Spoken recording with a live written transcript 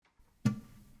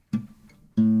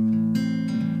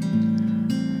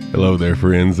Hello there,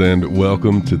 friends, and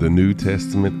welcome to the New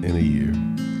Testament in a Year.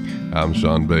 I'm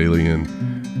Sean Bailey, and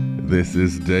this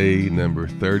is day number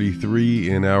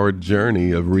 33 in our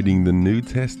journey of reading the New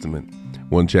Testament,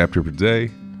 one chapter per day,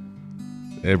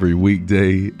 every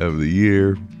weekday of the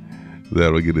year.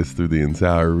 That'll get us through the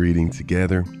entire reading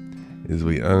together as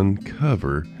we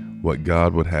uncover what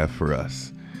God would have for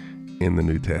us in the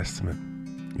New Testament.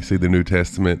 You see, the New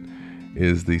Testament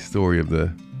is the story of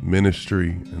the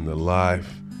ministry and the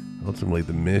life, ultimately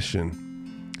the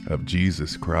mission of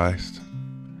Jesus Christ,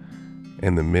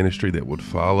 and the ministry that would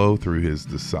follow through his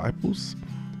disciples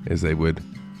as they would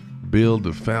build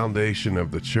the foundation of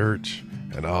the church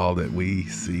and all that we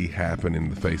see happen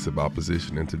in the face of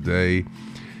opposition. And today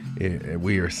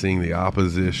we are seeing the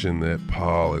opposition that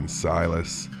Paul and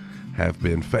Silas have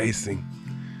been facing.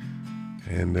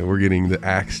 And we're getting to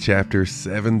Acts chapter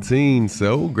 17.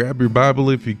 So grab your Bible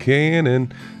if you can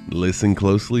and listen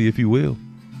closely if you will.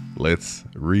 Let's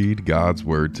read God's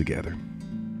Word together.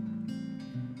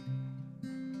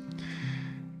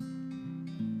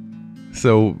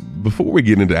 So before we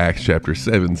get into Acts chapter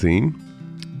 17,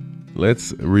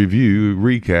 let's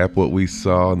recap what we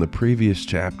saw in the previous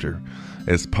chapter.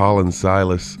 As Paul and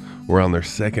Silas were on their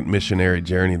second missionary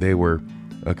journey, they were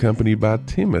accompanied by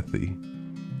Timothy,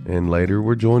 and later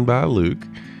were joined by Luke.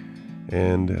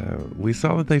 And we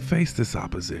saw that they faced this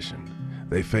opposition.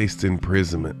 They faced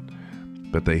imprisonment.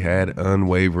 But they had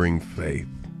unwavering faith,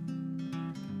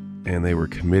 and they were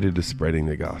committed to spreading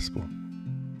the gospel.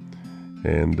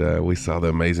 And we saw the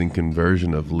amazing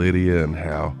conversion of Lydia and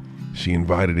how she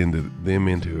invited them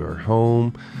into her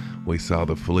home. We saw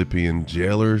the Philippian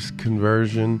jailers'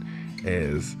 conversion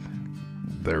as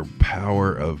their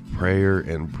power of prayer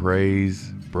and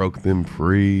praise broke them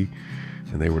free,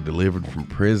 and they were delivered from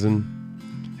prison.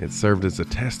 It served as a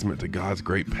testament to God's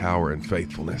great power and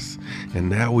faithfulness. And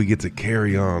now we get to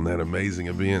carry on that amazing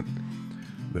event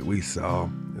that we saw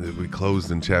as we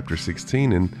closed in chapter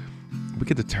 16, and we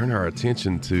get to turn our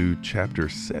attention to chapter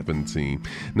 17.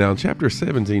 Now in chapter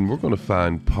 17, we're going to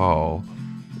find Paul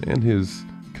and his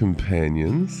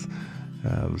companions,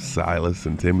 Silas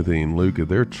and Timothy and Luke.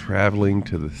 They're traveling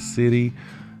to the city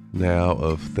now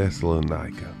of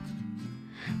Thessalonica.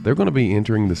 They're going to be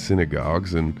entering the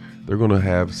synagogues, and they're going to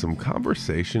have some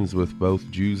conversations with both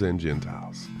Jews and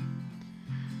Gentiles.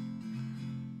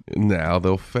 Now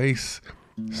they'll face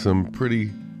some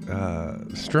pretty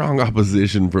strong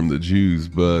opposition from the Jews,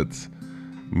 but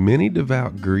many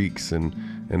devout Greeks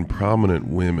and prominent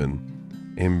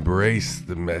women embraced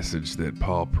the message that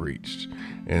Paul preached,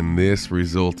 and this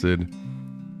resulted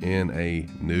in a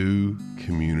new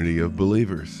community of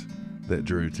believers that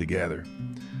drew together.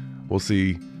 We'll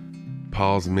see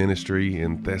Paul's ministry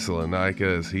in Thessalonica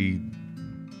as he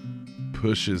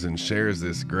pushes and shares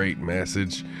this great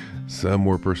message. Some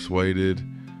were persuaded,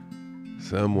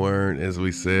 some weren't, as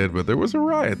we said, but there was a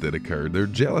riot that occurred.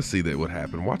 There's jealousy that would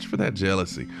happen. Watch for that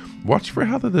jealousy. Watch for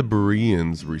how the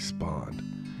Bereans respond.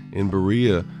 In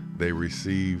Berea, they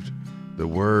received the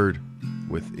word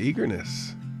with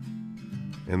eagerness,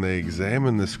 and they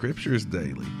examined the scriptures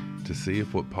daily to see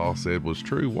if what Paul said was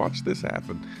true. Watch this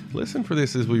happen. Listen for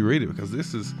this as we read it, because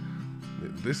this is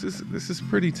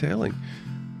pretty telling,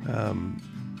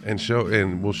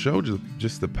 and will show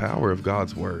just the power of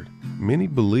God's word. Many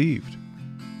believed,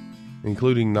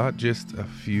 including not just a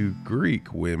few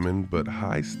Greek women, but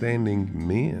high-standing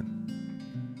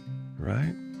men.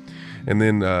 Right? And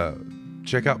then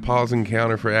check out Paul's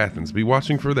encounter for Athens. Be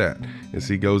watching for that. As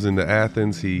he goes into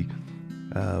Athens, he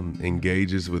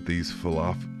engages with these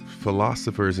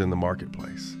philosophers in the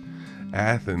marketplace.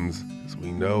 Athens, as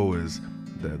we know, is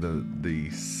the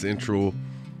central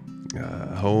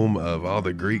home of all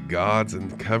the Greek gods,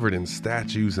 and covered in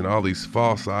statues and all these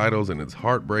false idols. And it's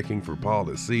heartbreaking for Paul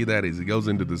to see that. As he goes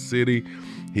into the city,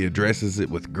 he addresses it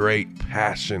with great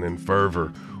passion and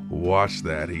fervor. Watch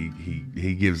that.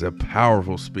 He gives a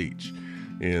powerful speech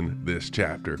in this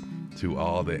chapter to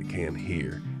all that can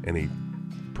hear, and he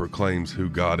proclaims who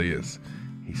God is.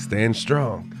 He stands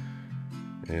strong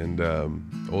and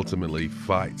ultimately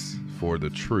fights for the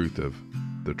truth of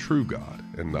the true God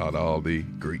and not all the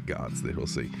Greek gods that we'll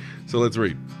see. So let's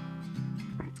read.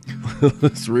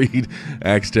 Let's read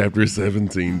Acts chapter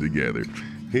 17 together.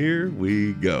 Here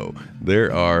we go.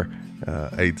 There are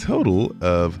a total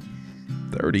of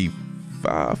 34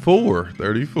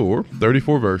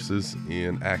 verses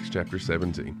in Acts chapter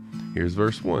 17. Here's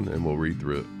verse 1, and we'll read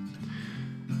through it.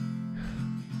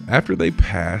 After they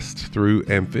passed through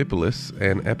Amphipolis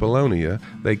and Apollonia,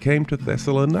 they came to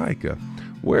Thessalonica,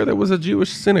 where there was a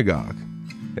Jewish synagogue.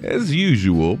 As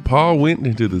usual, Paul went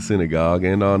into the synagogue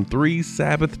and on 3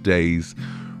 Sabbath days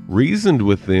reasoned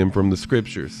with them from the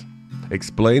Scriptures,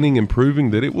 explaining and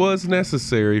proving that it was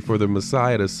necessary for the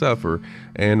Messiah to suffer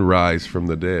and rise from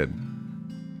the dead.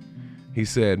 He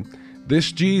said,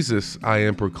 "This Jesus I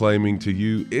am proclaiming to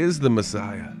you is the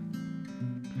Messiah."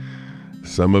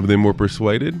 Some of them were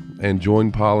persuaded and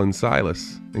joined Paul and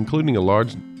Silas, including a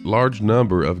large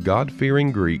number of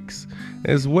God-fearing Greeks,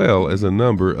 as well as a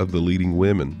number of the leading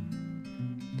women.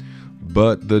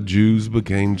 But the Jews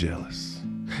became jealous,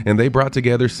 and they brought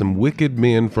together some wicked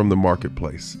men from the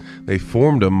marketplace. They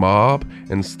formed a mob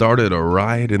and started a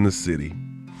riot in the city.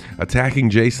 Attacking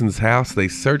Jason's house, they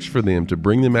searched for them to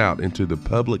bring them out into the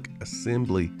public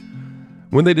assembly.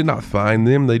 When they did not find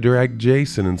them, they dragged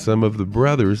Jason and some of the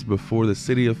brothers before the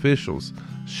city officials,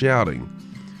 shouting,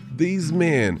 "These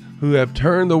men who have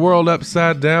turned the world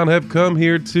upside down have come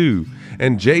here too,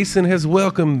 and Jason has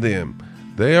welcomed them.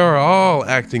 They are all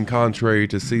acting contrary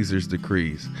to Caesar's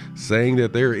decrees, saying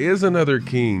that there is another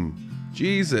king,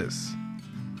 Jesus."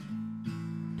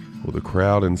 Well, the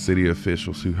crowd and city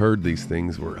officials who heard these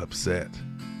things were upset.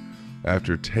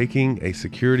 After taking a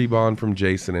security bond from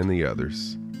Jason and the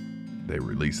others, they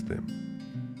released them.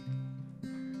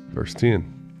 Verse 10.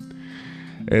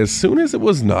 As soon as it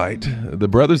was night, the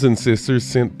brothers and sisters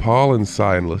sent Paul and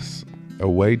Silas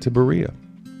away to Berea.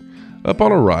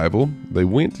 Upon arrival, they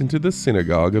went into the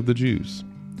synagogue of the Jews.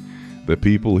 The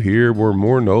people here were of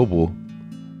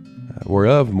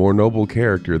more noble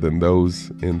character than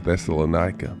those in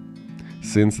Thessalonica,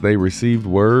 since they received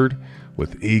word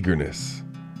with eagerness,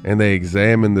 and they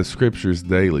examined the Scriptures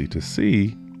daily to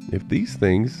see if these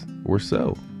things were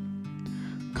so.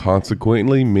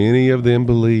 Consequently, many of them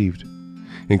believed,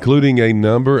 including a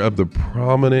number of the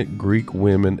prominent Greek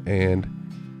women and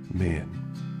men.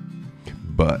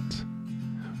 But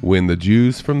when the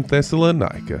Jews from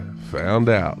Thessalonica found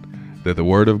out that the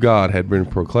word of God had been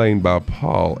proclaimed by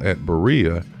Paul at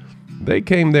Berea, they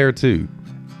came there too,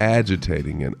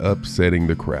 agitating and upsetting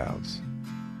the crowds.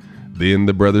 Then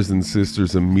the brothers and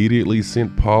sisters immediately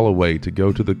sent Paul away to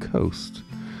go to the coast,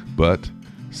 but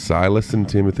Silas and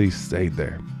Timothy stayed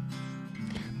there.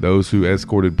 Those who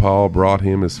escorted Paul brought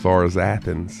him as far as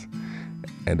Athens,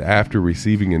 and after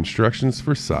receiving instructions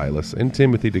for Silas and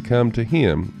Timothy to come to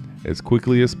him as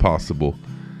quickly as possible,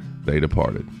 they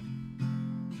departed.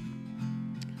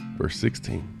 Verse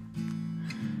 16.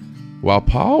 While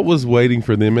Paul was waiting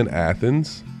for them in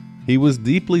Athens, he was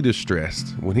deeply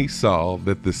distressed when he saw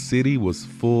that the city was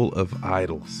full of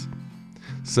idols.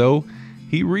 So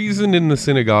he reasoned in the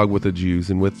synagogue with the Jews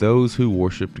and with those who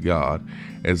worshipped God,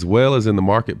 as well as in the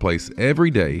marketplace every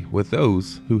day with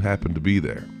those who happened to be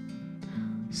there.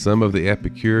 Some of the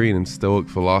Epicurean and Stoic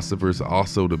philosophers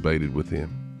also debated with him.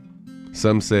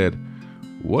 Some said,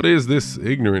 "What is this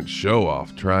ignorant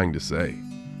show-off trying to say?"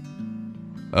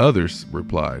 Others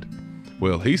replied,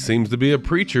 "Well, he seems to be a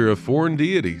preacher of foreign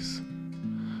deities,"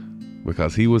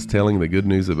 because he was telling the good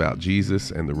news about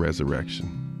Jesus and the resurrection.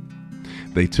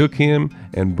 They took him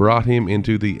and brought him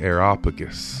into the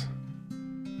Areopagus.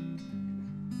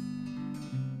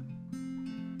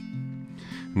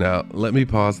 Now, let me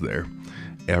pause there.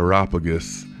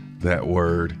 Areopagus, that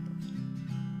word,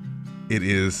 it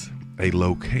is a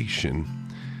location.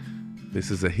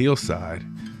 This is a hillside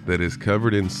that is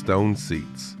covered in stone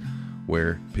seats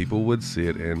where people would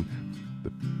sit, and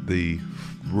the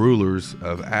rulers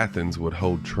of Athens would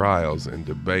hold trials and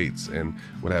debates and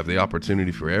would have the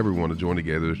opportunity for everyone to join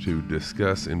together to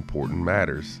discuss important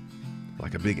matters,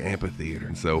 like a big amphitheater.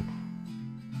 And so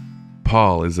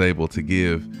Paul is able to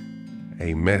give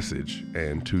a message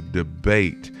and to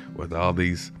debate with all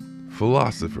these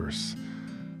philosophers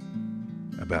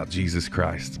about Jesus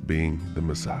Christ being the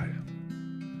Messiah.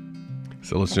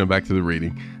 So let's jump back to the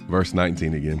reading. Verse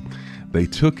 19 again. They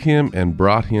took him and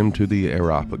brought him to the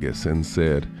Areopagus and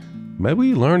said, "May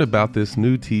we learn about this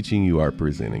new teaching you are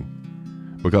presenting?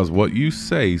 Because what you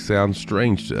say sounds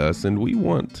strange to us, and we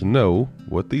want to know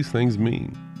what these things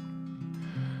mean."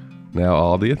 Now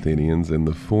all the Athenians and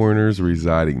the foreigners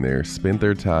residing there spent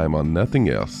their time on nothing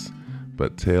else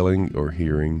but telling or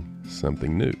hearing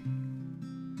something new.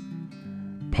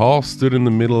 Paul stood in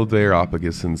the middle of the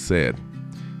Areopagus and said,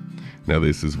 now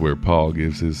this is where Paul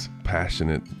gives his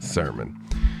passionate sermon.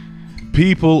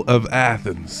 "People of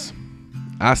Athens,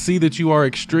 I see that you are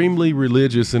extremely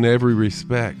religious in every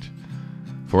respect.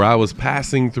 For I was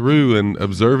passing through and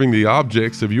observing the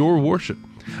objects of your worship.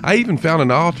 I even found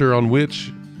an altar on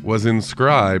which was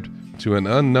inscribed to an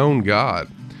unknown God.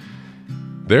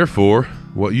 Therefore,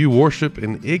 what you worship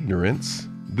in ignorance,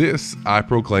 this I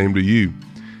proclaim to you.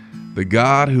 The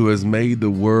God who has made the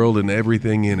world and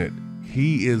everything in it,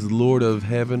 He is Lord of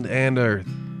heaven and earth.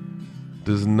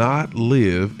 does not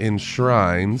live in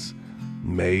shrines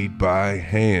made by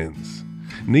hands.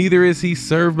 Neither is he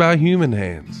served by human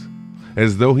hands,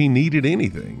 as though he needed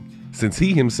anything, since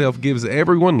he himself gives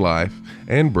everyone life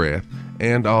and breath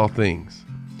and all things.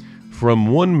 From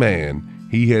one man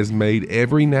he has made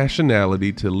every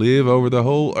nationality to live over the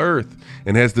whole earth,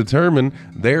 and has determined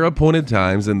their appointed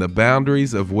times and the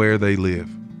boundaries of where they live.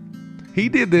 He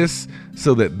did this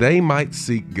so that they might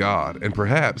seek God, and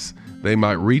perhaps they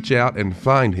might reach out and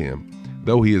find him,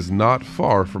 though he is not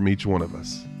far from each one of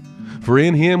us. For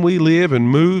in him we live and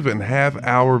move and have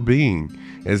our being,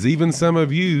 as even some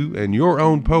of you and your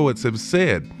own poets have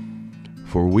said,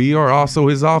 for we are also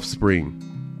his offspring.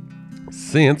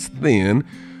 Since then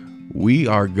we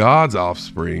are God's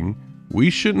offspring, we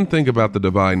shouldn't think about the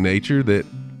divine nature that,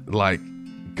 like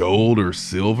gold or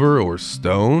silver or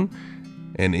stone,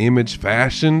 an image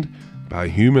fashioned by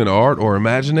human art or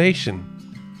imagination.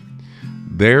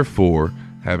 Therefore,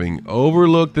 having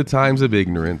overlooked the times of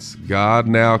ignorance, God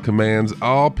now commands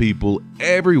all people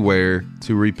everywhere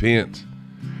to repent,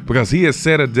 because he has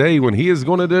set a day when he is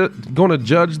going to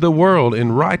judge the world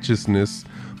in righteousness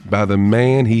by the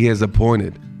man he has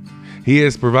appointed. He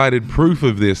has provided proof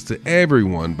of this to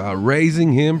everyone by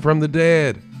raising him from the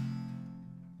dead.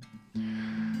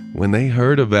 When they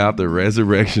heard about the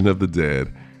resurrection of the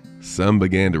dead, some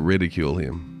began to ridicule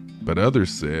him, but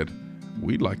others said,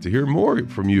 "We'd like to hear more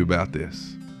from you about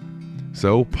this."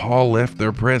 So Paul left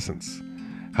their presence.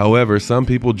 However, some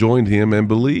people joined him and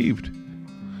believed,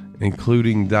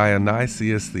 including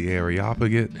Dionysius the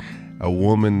Areopagite, a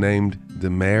woman named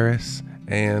Damaris,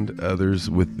 and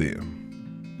others with them.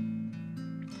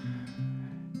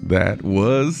 That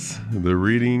was the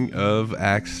reading of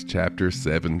Acts chapter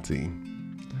 17.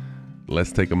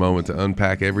 Let's take a moment to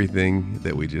unpack everything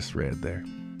that we just read there.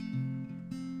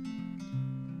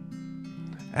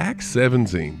 Acts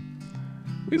 17.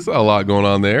 We saw a lot going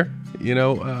on there.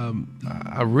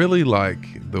 I really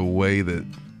like the way that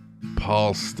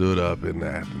Paul stood up in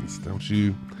Athens, don't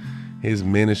you? His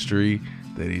ministry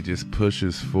that he just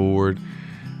pushes forward.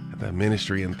 The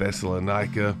ministry in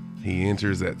Thessalonica, he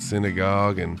enters that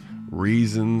synagogue and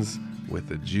reasons with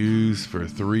the Jews for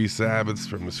 3 Sabbaths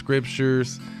from the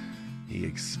scriptures. He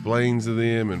explains to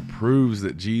them and proves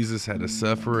that Jesus had to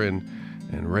suffer and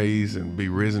raise and be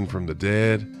risen from the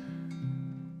dead.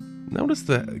 Notice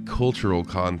the cultural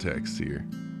context here.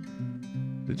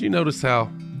 Did you notice how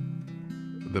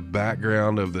the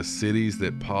background of the cities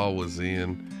that Paul was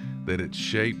in, that it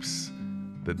shapes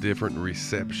the different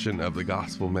reception of the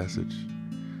gospel message?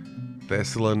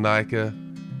 Thessalonica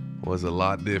was a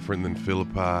lot different than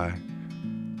Philippi,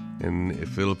 and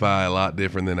Philippi a lot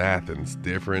different than Athens.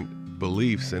 Different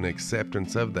beliefs and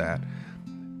acceptance of that.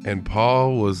 And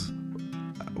Paul was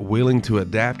willing to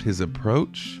adapt his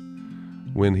approach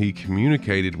when he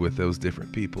communicated with those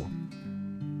different people.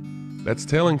 That's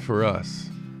telling for us.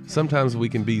 Sometimes we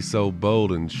can be so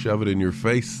bold and shove it in your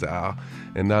face style,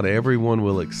 and not everyone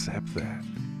will accept that.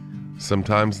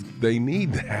 Sometimes they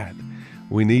need that.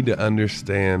 We need to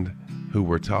understand who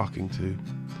we're talking to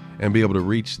and be able to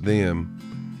reach them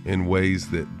in ways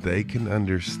that they can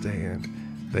understand,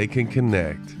 they can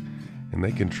connect, and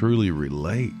they can truly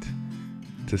relate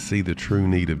to see the true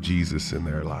need of Jesus in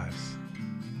their lives.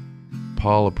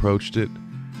 Paul approached it,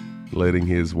 letting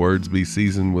his words be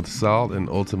seasoned with salt and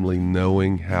ultimately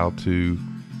knowing how to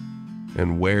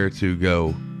and where to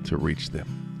go to reach them.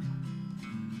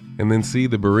 And then see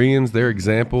the Bereans, their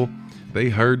example. They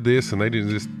heard this and they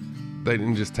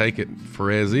didn't just take it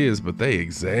for as is, but they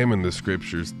examined the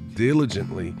scriptures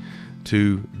diligently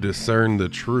to discern the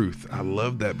truth. I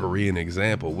love that Berean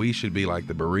example. We should be like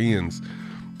the Bereans,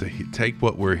 to take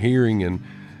what we're hearing and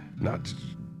not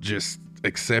just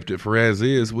accept it for as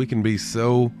is. We can be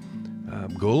so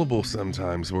gullible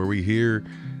sometimes, where we hear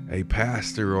a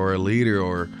pastor or a leader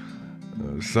or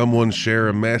someone share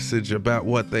a message about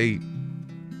what they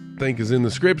think is in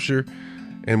the scripture,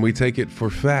 and we take it for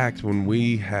fact when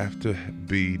we have to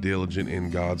be diligent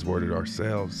in God's word it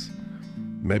ourselves.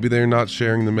 Maybe they're not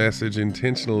sharing the message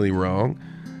intentionally wrong.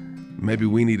 Maybe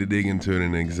we need to dig into it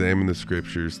and examine the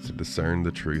scriptures to discern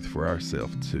the truth for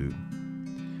ourselves too.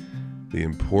 The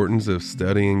importance of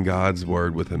studying God's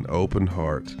word with an open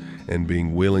heart and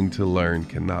being willing to learn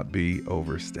cannot be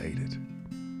overstated.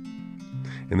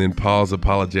 And then Paul's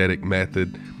apologetic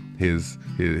method, his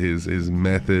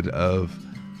method of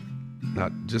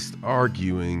not just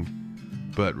arguing,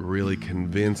 but really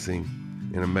convincing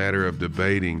in a matter of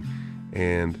debating,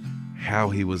 and how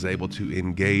he was able to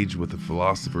engage with the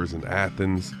philosophers in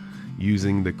Athens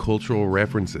using the cultural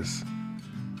references,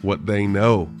 what they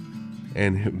know.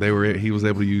 And he was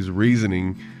able to use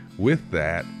reasoning with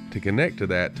that to connect to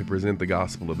that, to present the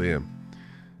gospel to them.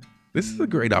 This is a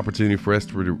great opportunity for us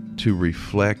to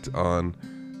reflect on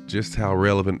just how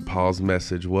relevant Paul's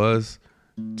message was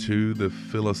to the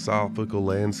philosophical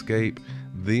landscape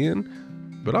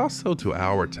then, but also to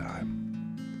our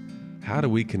time. How do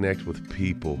we connect with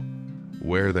people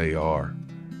where they are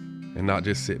and not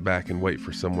just sit back and wait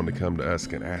for someone to come to us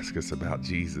and ask us about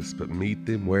Jesus, but meet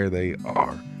them where they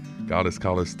are? God has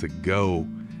called us to go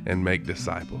and make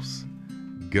disciples.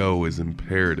 Go is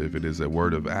imperative. It is a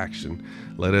word of action.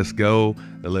 Let us go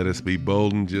and let us be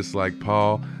bold, and just like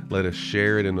Paul, let us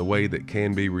share it in a way that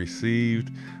can be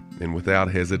received and without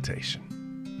hesitation.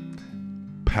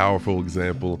 Powerful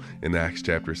example in Acts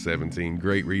chapter 17.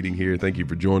 Great reading here. Thank you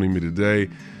for joining me today.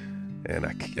 And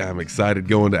I'm excited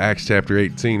going to Acts chapter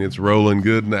 18. It's rolling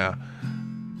good now.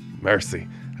 Mercy.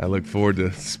 I look forward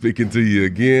to speaking to you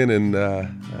again in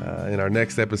our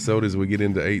next episode as we get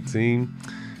into 18.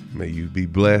 May you be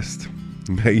blessed.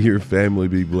 May your family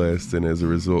be blessed. And as a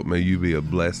result, may you be a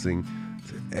blessing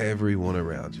to everyone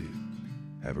around you.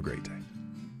 Have a great day.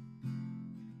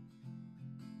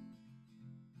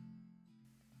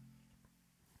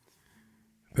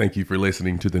 Thank you for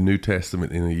listening to the New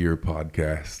Testament in a Year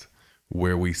podcast,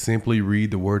 where we simply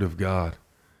read the Word of God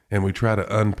and we try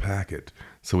to unpack it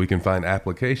so we can find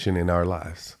application in our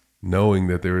lives, knowing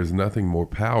that there is nothing more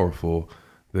powerful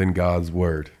than God's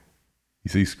Word. You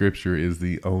see, Scripture is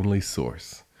the only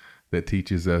source that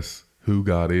teaches us who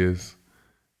God is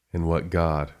and what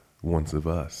God wants of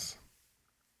us.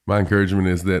 My encouragement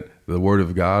is that the Word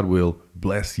of God will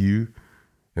bless you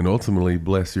and ultimately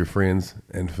bless your friends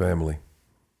and family.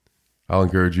 I'll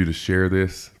encourage you to share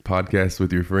this podcast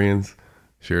with your friends,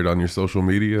 share it on your social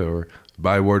media or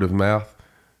by word of mouth.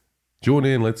 Join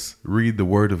in, let's read the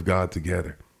Word of God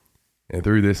together. And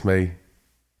through this, may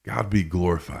God be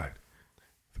glorified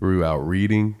through our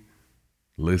reading,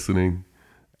 listening,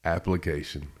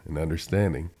 application, and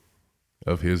understanding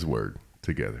of His Word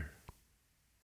together.